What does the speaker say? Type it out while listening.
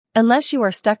Unless you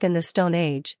are stuck in the Stone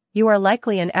Age, you are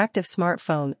likely an active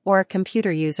smartphone or a computer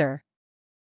user.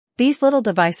 These little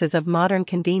devices of modern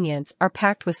convenience are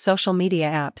packed with social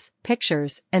media apps,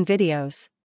 pictures, and videos.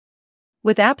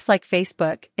 With apps like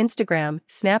Facebook, Instagram,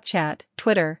 Snapchat,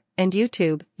 Twitter, and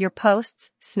YouTube, your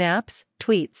posts, snaps,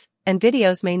 tweets, and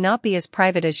videos may not be as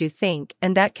private as you think,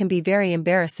 and that can be very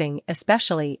embarrassing,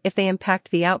 especially if they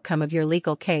impact the outcome of your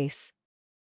legal case.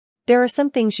 There are some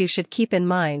things you should keep in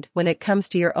mind when it comes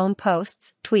to your own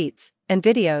posts, tweets, and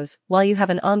videos while you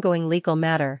have an ongoing legal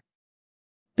matter.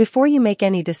 Before you make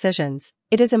any decisions,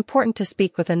 it is important to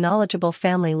speak with a knowledgeable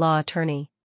family law attorney.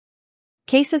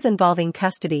 Cases involving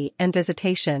custody and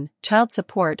visitation, child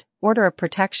support, order of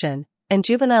protection, and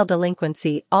juvenile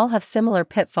delinquency all have similar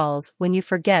pitfalls when you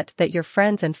forget that your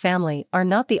friends and family are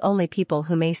not the only people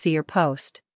who may see your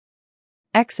post.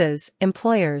 Exes,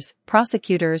 employers,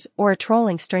 prosecutors, or a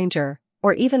trolling stranger,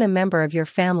 or even a member of your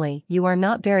family you are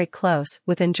not very close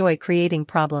with enjoy creating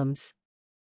problems.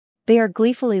 They are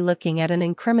gleefully looking at an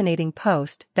incriminating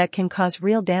post that can cause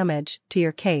real damage to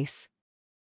your case.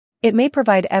 It may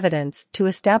provide evidence to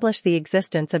establish the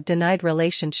existence of denied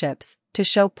relationships, to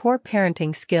show poor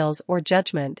parenting skills or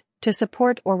judgment, to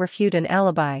support or refute an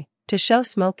alibi, to show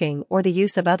smoking or the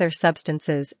use of other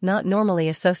substances not normally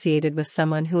associated with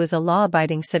someone who is a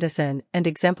law-abiding citizen and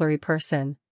exemplary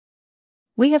person.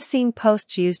 We have seen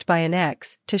posts used by an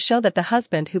ex to show that the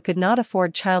husband who could not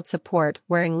afford child support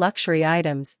wearing luxury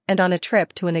items and on a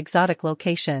trip to an exotic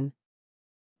location.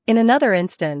 In another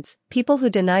instance, people who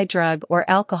deny drug or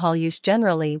alcohol use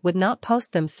generally would not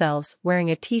post themselves wearing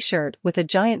a t-shirt with a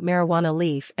giant marijuana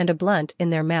leaf and a blunt in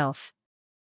their mouth.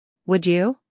 Would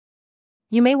you?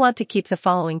 You may want to keep the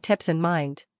following tips in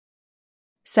mind.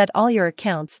 Set all your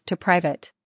accounts to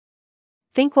private.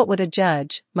 Think, what would a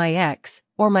judge, my ex,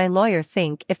 or my lawyer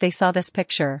think if they saw this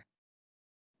picture?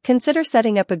 Consider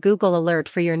setting up a Google alert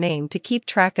for your name to keep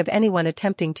track of anyone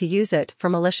attempting to use it for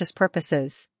malicious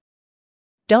purposes.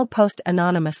 Don't post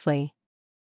anonymously.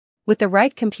 With the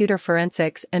right computer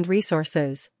forensics and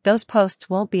resources, those posts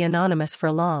won't be anonymous for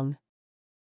long.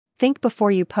 Think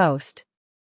before you post.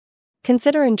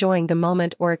 Consider enjoying the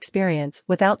moment or experience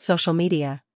without social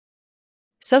media.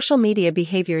 Social media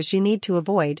behaviors you need to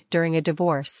avoid during a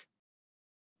divorce.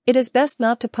 It is best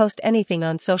not to post anything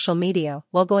on social media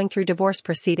while going through divorce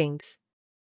proceedings.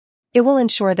 It will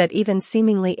ensure that even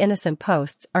seemingly innocent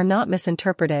posts are not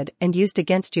misinterpreted and used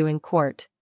against you in court.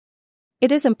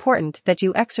 It is important that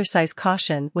you exercise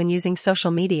caution when using social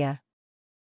media.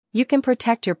 You can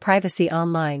protect your privacy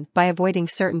online by avoiding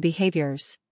certain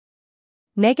behaviors.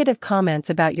 Negative comments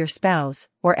about your spouse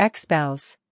or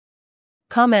ex-spouse.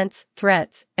 Comments,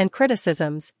 threats, and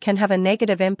criticisms can have a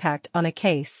negative impact on a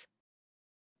case.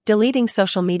 Deleting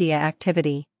social media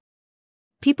activity.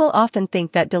 People often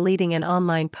think that deleting an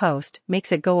online post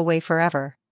makes it go away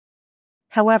forever.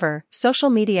 However, social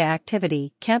media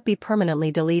activity can't be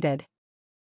permanently deleted.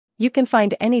 You can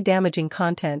find any damaging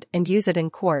content and use it in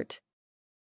court.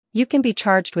 You can be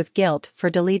charged with guilt for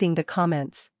deleting the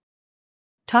comments.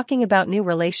 Talking about new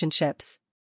relationships.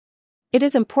 It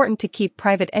is important to keep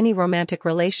private any romantic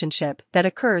relationship that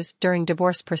occurs during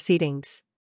divorce proceedings.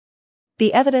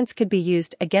 The evidence could be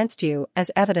used against you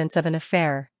as evidence of an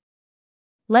affair.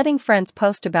 Letting friends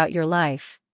post about your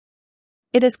life.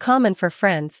 It is common for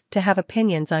friends to have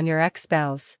opinions on your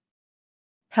ex-spouse.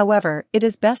 However, it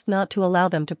is best not to allow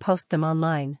them to post them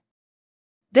online.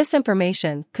 This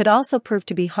information could also prove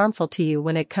to be harmful to you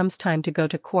when it comes time to go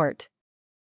to court.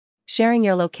 Sharing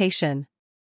your location.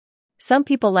 Some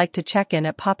people like to check in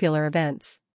at popular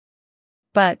events.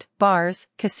 But bars,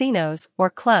 casinos, or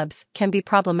clubs can be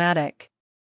problematic.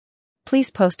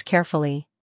 Please post carefully.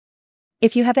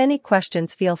 If you have any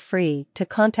questions, feel free to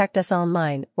contact us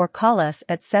online or call us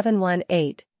at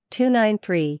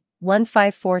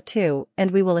 718-293-1542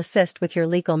 and we will assist with your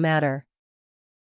legal matter.